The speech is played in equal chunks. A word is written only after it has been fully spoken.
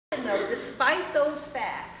So despite those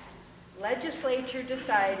facts, legislature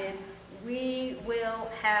decided we will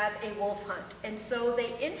have a wolf hunt. And so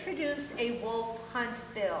they introduced a wolf hunt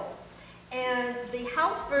bill. And the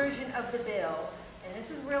House version of the bill, and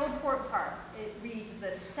this is a real important part, it reads,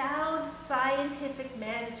 the sound scientific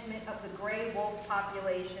management of the gray wolf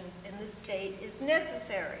populations in the state is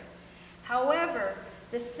necessary. However,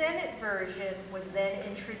 the Senate version was then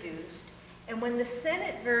introduced, and when the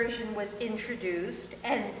Senate version was introduced,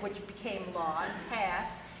 and which became law and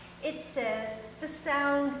passed, it says the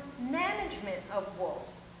sound management of wolf.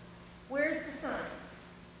 Where's the science?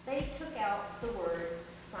 They took out the word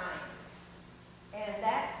science. And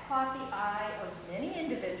that caught the eye of many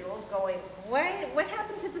individuals going, what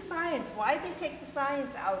happened to the science? Why did they take the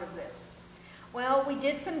science out of this? Well, we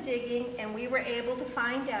did some digging and we were able to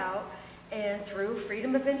find out, and through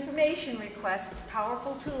Freedom of Information requests, it's a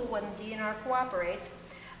powerful tool when the DNR cooperates,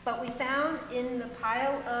 but we found in the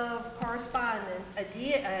pile of correspondence a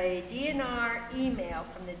DNR email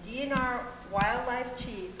from the DNR Wildlife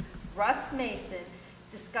Chief, Russ Mason,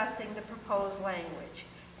 discussing the proposed language.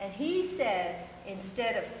 And he said,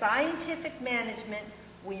 instead of scientific management,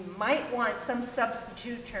 we might want some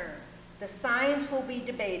substitute term. The science will be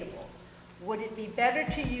debatable. Would it be better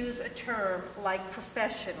to use a term like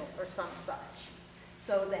professional or some such?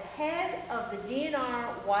 So the head of the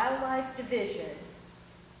DNR Wildlife Division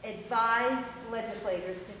advised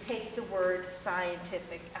legislators to take the word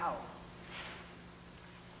scientific out.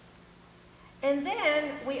 And then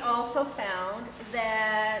we also found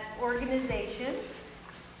that organizations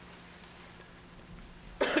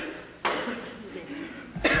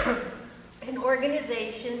an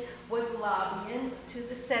organization was lobbying to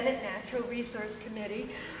the Senate Natural Resource Committee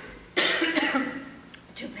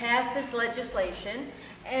to pass this legislation,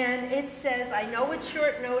 and it says, I know it's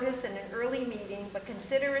short notice and an early meeting, but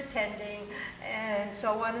consider attending, and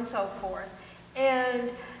so on and so forth, and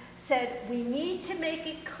said we need to make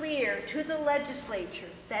it clear to the legislature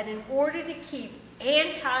that in order to keep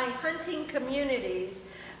anti-hunting communities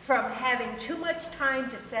from having too much time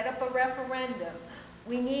to set up a referendum,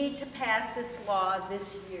 we need to pass this law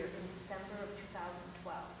this year in December of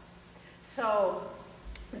 2012. So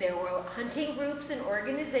there were hunting groups and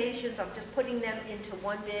organizations, I'm just putting them into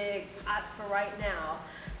one big pot for right now,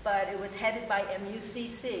 but it was headed by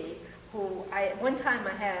MUCC, who at one time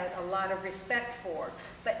I had a lot of respect for,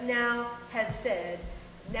 but now has said,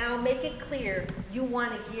 now make it clear you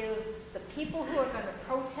want to give the people who are going to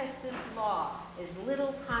protest this law as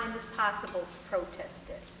little time as possible to protest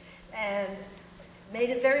it. And made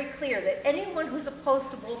it very clear that anyone who's opposed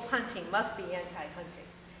to wolf hunting must be anti-hunting.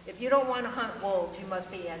 If you don't want to hunt wolves, you must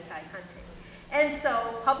be anti-hunting. And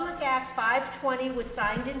so Public Act 520 was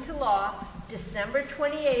signed into law December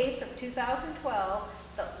 28th of 2012,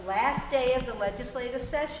 the last day of the legislative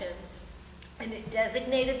session, and it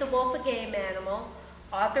designated the wolf a game animal,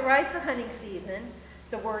 authorized the hunting season,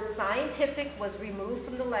 the word scientific was removed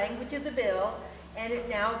from the language of the bill, and it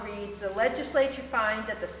now reads, the legislature finds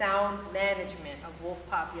that the sound management of wolf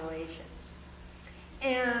populations.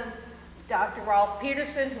 And Dr. Rolf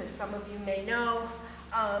Peterson, who some of you may know,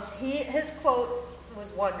 his quote was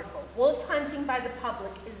wonderful. Wolf hunting by the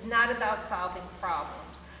public is not about solving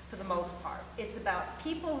problems for the most part. It's about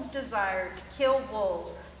people's desire to kill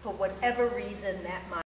wolves for whatever reason that might